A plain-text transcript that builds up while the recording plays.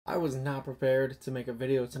I was not prepared to make a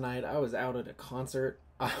video tonight. I was out at a concert.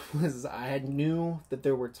 I knew that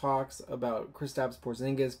there were talks about Kristaps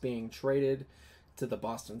Porzingis being traded to the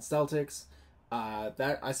Boston Celtics.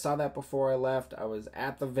 That I saw that before I left. I was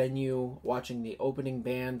at the venue watching the opening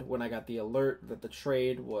band when I got the alert that the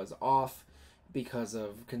trade was off because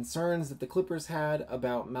of concerns that the Clippers had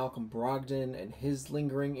about Malcolm Brogdon and his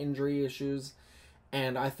lingering injury issues.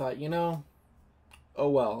 And I thought, oh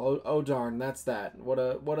well, oh darn, that's that. What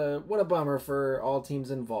a bummer for all teams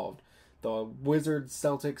involved. The Wizards,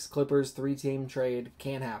 Celtics, Clippers 3-team trade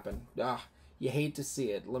can't happen. You hate to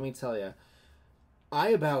see it. Let me tell you, I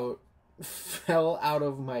about fell out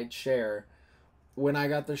of my chair when I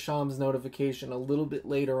got the Shams notification a little bit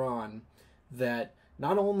later on that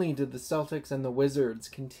not only did the Celtics and the Wizards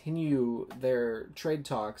continue their trade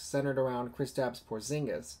talks centered around Kristaps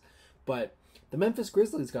Porzingis, but the Memphis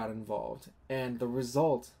Grizzlies got involved, and the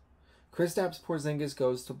result, Kristaps Porzingis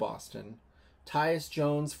goes to Boston. Tyus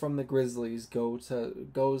Jones from the Grizzlies goes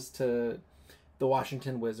to the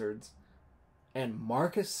Washington Wizards, and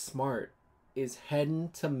Marcus Smart is heading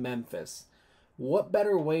to Memphis. What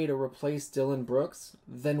better way to replace Dillon Brooks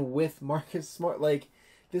than with Marcus Smart? Like,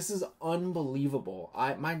 this is unbelievable.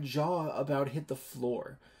 My jaw about hit the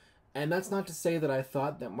floor. And that's not to say that I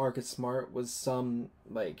thought that Marcus Smart was some,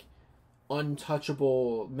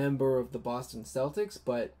 untouchable member of the Boston Celtics,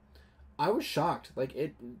 but I was shocked.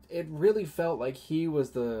 It really felt like he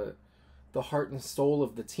was the heart and soul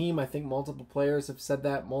of the team. I think multiple players have said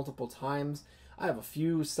that multiple times. I have a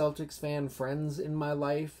few Celtics fan friends in my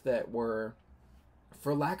life that were,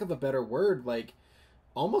 for lack of a better word,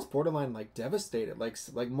 almost borderline devastated.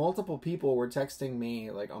 Like multiple people were texting me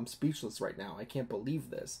I'm speechless right now. I can't believe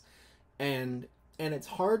this. And it's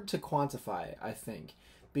hard to quantify, I think,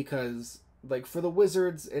 because for the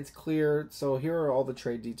Wizards, it's clear. So here are all the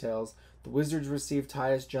trade details. The Wizards received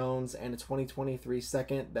Tyus Jones and a 2023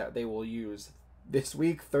 second that they will use this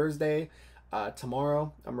week, Thursday.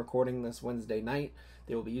 Tomorrow, I'm recording this Wednesday night.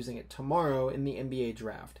 They will be using it tomorrow in the NBA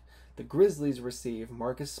draft. The Grizzlies receive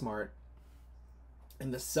Marcus Smart,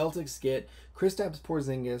 and the Celtics get Kristaps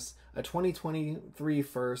Porzingis, a 2023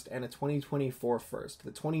 first and a 2024 first.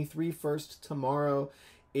 The 23 first tomorrow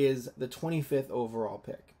is the 25th overall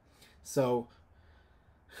pick. So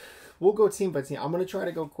we'll go team by team. I'm going to try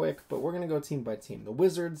to go quick, but we're going to go team by team. The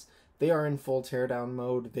Wizards, they are in full teardown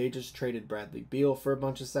mode. They just traded Bradley Beal for a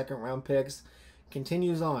bunch of second-round picks.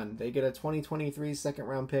 Continues on. They get a 2023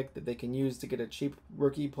 second-round pick that they can use to get a cheap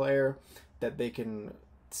rookie player that they can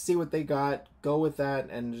see what they got, go with that,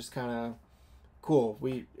 and just kind of, cool.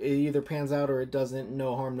 It either pans out or it doesn't.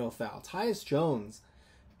 No harm, no foul. Tyus Jones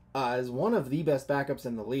is one of the best backups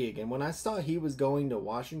in the league, and when I saw he was going to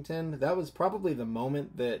Washington, that was probably the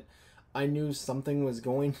moment that I knew something was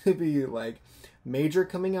going to be major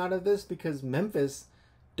coming out of this, because Memphis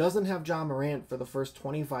doesn't have Ja Morant for the first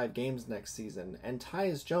 25 games next season, and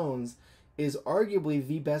Tyus Jones is arguably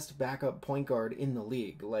the best backup point guard in the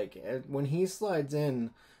league. When he slides in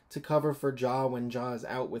to cover for Ja when Ja is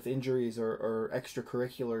out with injuries or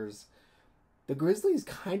extracurriculars, the Grizzlies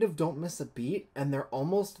kind of don't miss a beat, and they're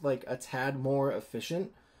almost a tad more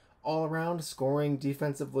efficient all around, scoring,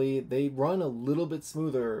 defensively. They run a little bit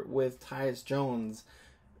smoother with Tyus Jones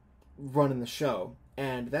running the show,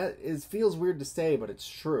 and that feels weird to say, but it's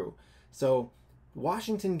true. So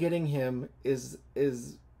Washington getting him is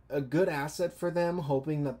a good asset for them,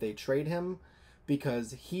 hoping that they trade him,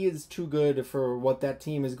 because he is too good for what that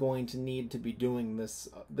team is going to need to be doing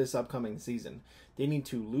this upcoming season. They need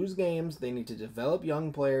to lose games, they need to develop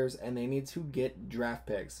young players, and they need to get draft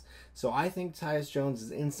picks. So I think Tyus Jones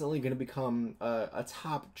is instantly going to become a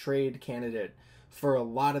top trade candidate for a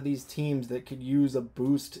lot of these teams that could use a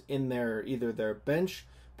boost in either their bench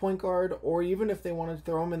point guard, or even if they want to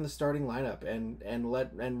throw him in the starting lineup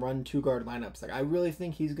and run two guard lineups. I really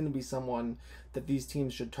think he's going to be someone that these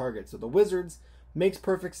teams should target. So the Wizards, makes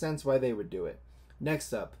perfect sense why they would do it.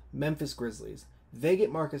 Next up, Memphis Grizzlies. They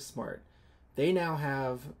get Marcus Smart. They now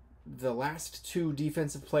have the last two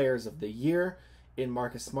defensive players of the year in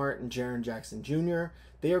Marcus Smart and Jaren Jackson Jr.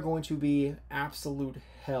 They are going to be absolute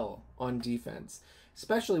hell on defense,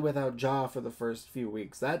 especially without Ja for the first few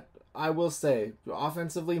weeks. That, I will say,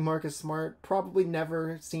 offensively, Marcus Smart probably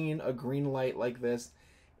never seen a green light like this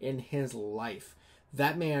in his life.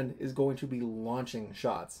 That man is going to be launching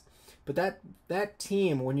shots. But that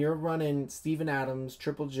team, when you're running Steven Adams,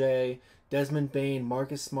 Triple J, Desmond Bane,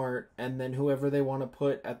 Marcus Smart, and then whoever they want to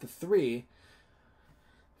put at the 3,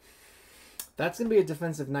 that's going to be a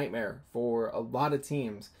defensive nightmare for a lot of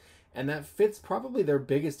teams. And that fits probably their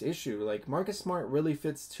biggest issue. Marcus Smart really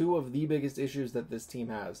fits two of the biggest issues that this team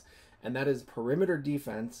has. and that is perimeter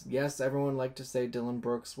defense. Yes, everyone liked to say Dylan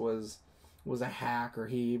Brooks was a hack or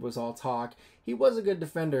he was all talk. He was a good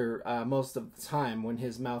defender most of the time when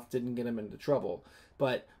his mouth didn't get him into trouble.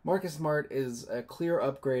 But Marcus Smart is a clear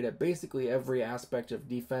upgrade at basically every aspect of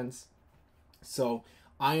defense. So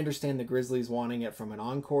I understand the Grizzlies wanting it from an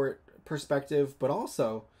on-court perspective, but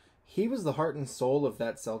also he was the heart and soul of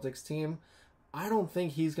that Celtics team. I don't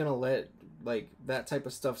think he's going to let that type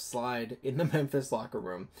of stuff slide in the Memphis locker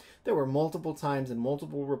room. There were multiple times and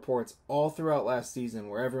multiple reports all throughout last season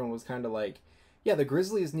where everyone was kind of like, yeah, the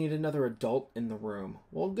Grizzlies need another adult in the room.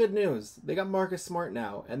 Well, good news. They got Marcus Smart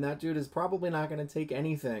now, and that dude is probably not going to take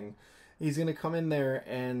anything. He's going to come in there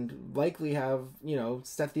and likely have,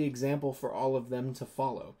 set the example for all of them to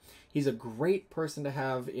follow. He's a great person to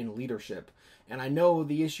have in leadership. And I know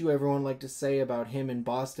the issue everyone liked to say about him in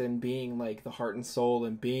Boston being like the heart and soul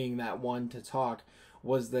and being that one to talk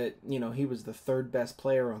was that, he was the third best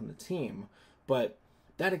player on the team. But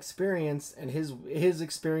that experience and his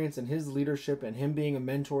experience and his leadership and him being a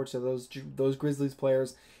mentor to those Grizzlies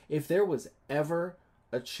players, if there was ever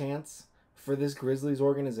a chance for this Grizzlies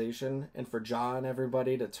organization and for Ja and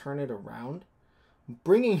everybody to turn it around,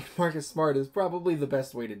 bringing Marcus Smart is probably the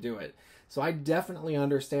best way to do it. So I definitely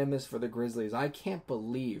understand this for the Grizzlies. I can't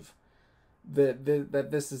believe that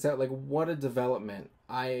this is what a development.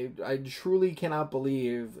 I truly cannot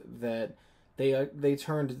believe that they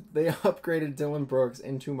upgraded Dylan Brooks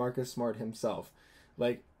into Marcus Smart himself.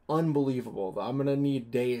 Unbelievable. I'm gonna need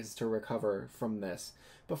days to recover from this.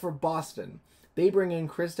 But for Boston, they bring in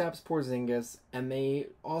Kristaps Porzingis, and they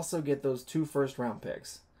also get those 2 first-round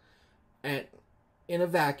picks. And in a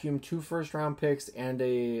vacuum, 2 first-round picks and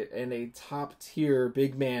a top-tier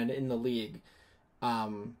big man in the league. I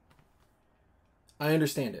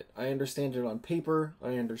understand it. I understand it on paper.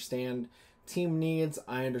 I understand team needs.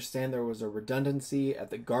 I understand there was a redundancy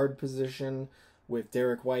at the guard position with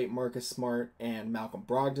Derek White, Marcus Smart, and Malcolm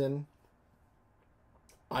Brogdon.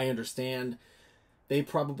 I understand they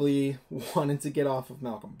probably wanted to get off of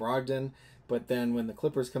Malcolm Brogdon, but then when the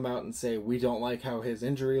Clippers come out and say, we don't like how his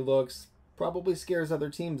injury looks, probably scares other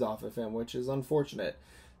teams off of him, which is unfortunate.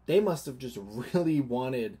 They must have just really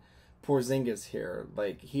wanted Porzingis here.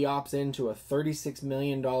 He opts into a $36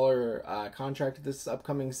 million contract this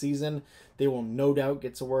upcoming season. They will no doubt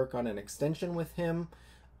get to work on an extension with him.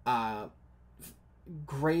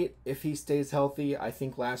 Great if he stays healthy. I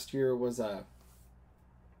think last year was a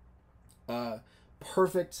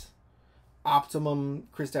perfect, optimum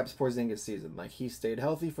Kristaps Porzingis season. He stayed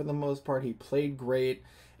healthy for the most part. He played great,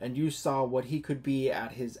 and you saw what he could be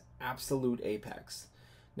at his absolute apex.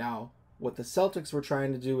 Now, what the Celtics were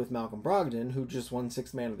trying to do with Malcolm Brogdon, who just won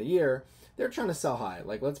 6th Man of the Year, they're trying to sell high.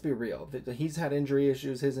 Let's be real. He's had injury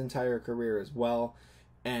issues his entire career as well,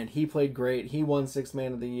 and he played great. He won 6th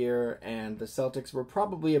Man of the Year, and the Celtics were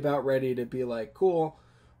probably about ready to be like, cool,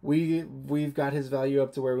 we've got his value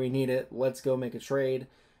up to where we need it. Let's go make a trade.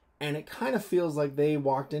 And it kind of feels like they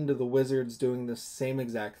walked into the Wizards doing the same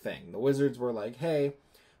exact thing. The Wizards were like, hey,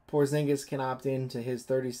 Porzingis can opt into his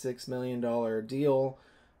 $36 million deal.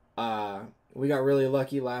 We got really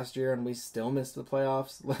lucky last year and we still missed the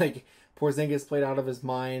playoffs. Porzingis played out of his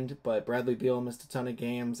mind, but Bradley Beal missed a ton of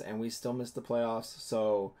games and we still missed the playoffs.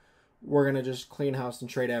 So we're going to just clean house and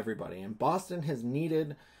trade everybody. And Boston has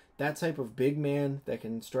needed that type of big man that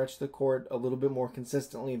can stretch the court a little bit more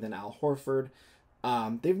consistently than Al Horford.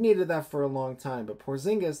 They've needed that for a long time, but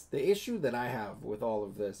Porzingis, the issue that I have with all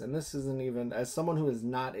of this, and this isn't even, as someone who is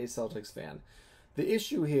not a Celtics fan, the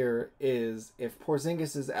issue here is if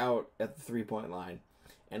Porzingis is out at the 3-point line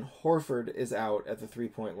and Horford is out at the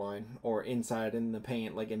 3-point line or inside in the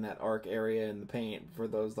paint, in that arc area in the paint for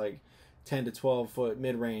those 10 to 12 foot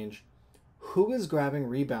mid-range, who is grabbing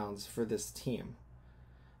rebounds for this team?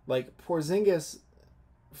 Porzingis,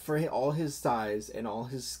 for all his size and all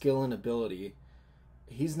his skill and ability,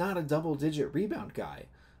 he's not a double-digit rebound guy.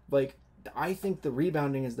 I think the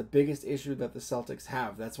rebounding is the biggest issue that the Celtics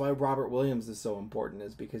have. That's why Robert Williams is so important,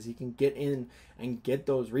 is because he can get in and get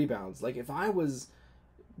those rebounds. If I was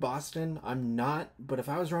Boston, I'm not, but if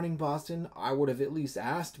I was running Boston, I would have at least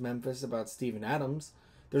asked Memphis about Steven Adams.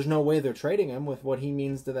 There's no way they're trading him with what he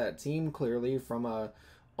means to that team, clearly, from a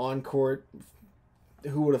on-court,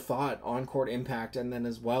 who would have thought on-court impact and then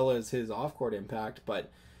as well as his off-court impact, but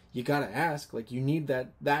you gotta ask, you need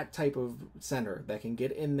that type of center that can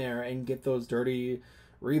get in there and get those dirty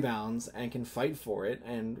rebounds and can fight for it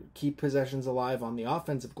and keep possessions alive on the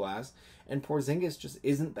offensive glass, and Porzingis just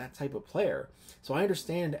isn't that type of player. So I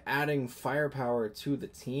understand adding firepower to the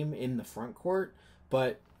team in the front court,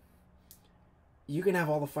 but you can have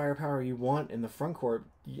all the firepower you want in the front court.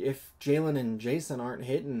 If Jalen and Jason aren't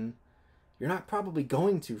hitting you're not probably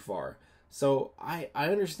going too far. So I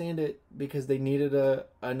understand it because they needed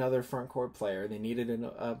another front court player. They needed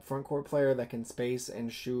a front court player that can space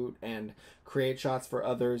and shoot and create shots for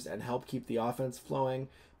others and help keep the offense flowing.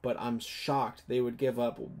 But I'm shocked they would give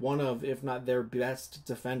up one of, if not their best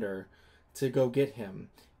defender, to go get him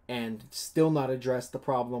and still not address the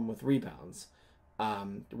problem with rebounds.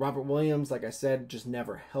 Robert Williams, like I said, just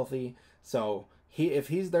never healthy. So if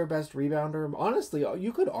he's their best rebounder, honestly,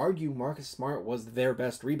 you could argue Marcus Smart was their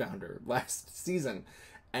best rebounder last season,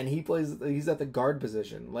 and he's at the guard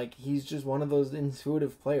position. Like, he's just one of those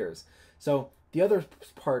intuitive players. So the other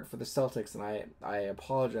part for the Celtics, and I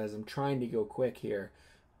apologize, I'm trying to go quick here.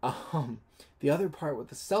 The other part with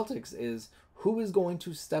the Celtics is who is going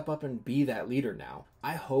to step up and be that leader now.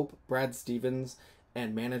 I hope Brad Stevens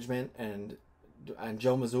and management and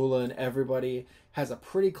Joe Mazzulla and everybody has a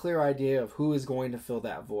pretty clear idea of who is going to fill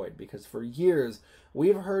that void, because for years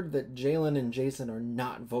we've heard that Jalen and Jason are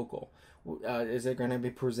not vocal. Is it going to be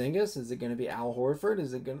Porzingis? Is it going to be Al Horford?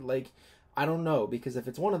 Is it going to, I don't know, because if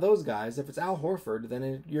it's one of those guys, if it's Al Horford,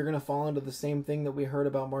 then you're going to fall into the same thing that we heard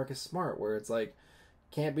about Marcus Smart, where it's like,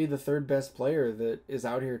 can't be the third best player that is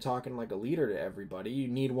out here talking like a leader to everybody. You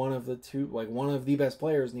need one of the two, one of the best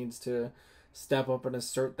players needs to step up and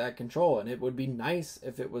assert that control. And it would be nice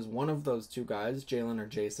if it was one of those two guys, Jalen or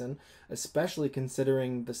Jason, especially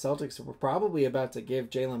considering the Celtics were probably about to give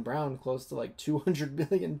Jaylen Brown close to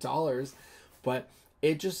 $200 million. But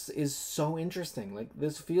it just is so interesting.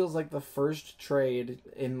 This feels like the first trade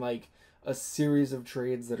in a series of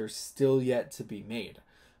trades that are still yet to be made.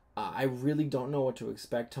 I really don't know what to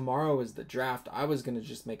expect. Tomorrow is the draft. I was going to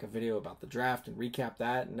just make a video about the draft and recap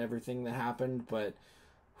that and everything that happened, but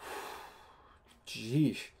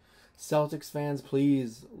geez. Celtics fans,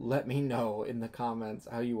 please let me know in the comments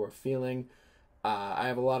how you are feeling. I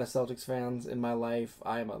have a lot of Celtics fans in my life.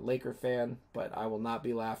 I am a Laker fan, but I will not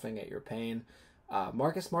be laughing at your pain.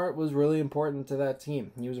 Marcus Smart was really important to that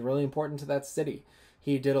team. He was really important to that city.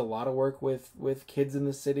 He did a lot of work with kids in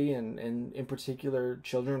the city and in particular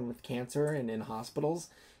children with cancer and in hospitals.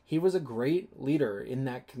 He was a great leader in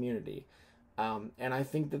that community. And I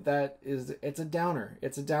think it's a downer.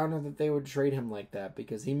 It's a downer that they would trade him like that,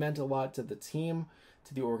 because he meant a lot to the team,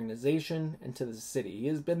 to the organization, and to the city. He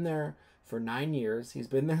has been there for 9 years. He's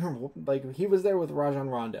been there, he was there with Rajon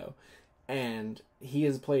Rondo. And he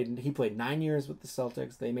played 9 years with the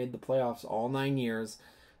Celtics. They made the playoffs all 9 years.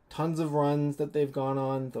 Tons of runs that they've gone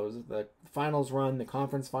on. The finals run, the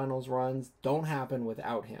conference finals runs don't happen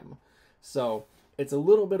without him. So it's a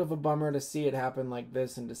little bit of a bummer to see it happen like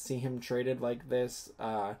this and to see him traded like this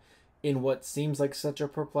in what seems like such a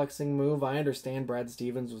perplexing move. I understand Brad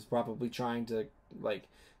Stevens was probably trying to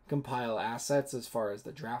compile assets as far as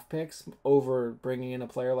the draft picks over bringing in a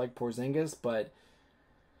player like Porzingis, but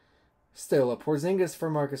still, a Porzingis for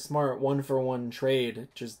Marcus Smart 1-for-1 trade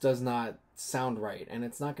just does not sound right, and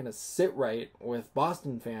it's not going to sit right with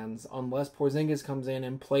Boston fans unless Porzingis comes in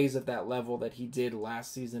and plays at that level that he did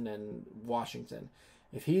last season in Washington.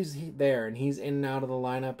 If he's there and he's in and out of the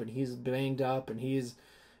lineup and he's banged up and he's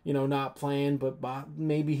not playing, but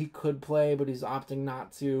maybe he could play but he's opting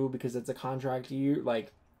not to because it's a contract year,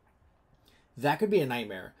 that could be a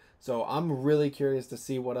nightmare. So I'm really curious to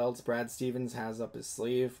see what else Brad Stevens has up his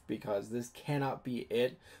sleeve, because this cannot be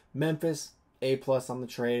it. Memphis, A+ on the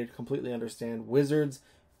trade, completely understand. Wizards,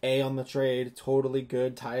 A on the trade, totally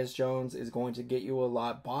good. Tyus Jones is going to get you a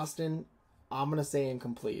lot. Boston, I'm going to say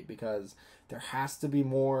incomplete, because there has to be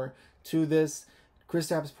more to this.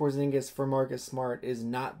 Kristaps Porzingis for Marcus Smart is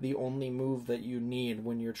not the only move that you need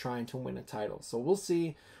when you're trying to win a title. So we'll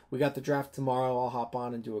see. We got the draft tomorrow. I'll hop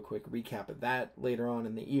on and do a quick recap of that later on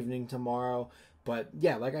in the evening tomorrow. But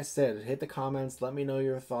yeah, like I said, hit the comments. Let me know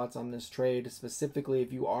your thoughts on this trade, specifically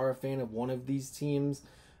if you are a fan of one of these teams.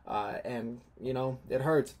 And, it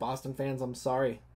hurts. Boston fans, I'm sorry.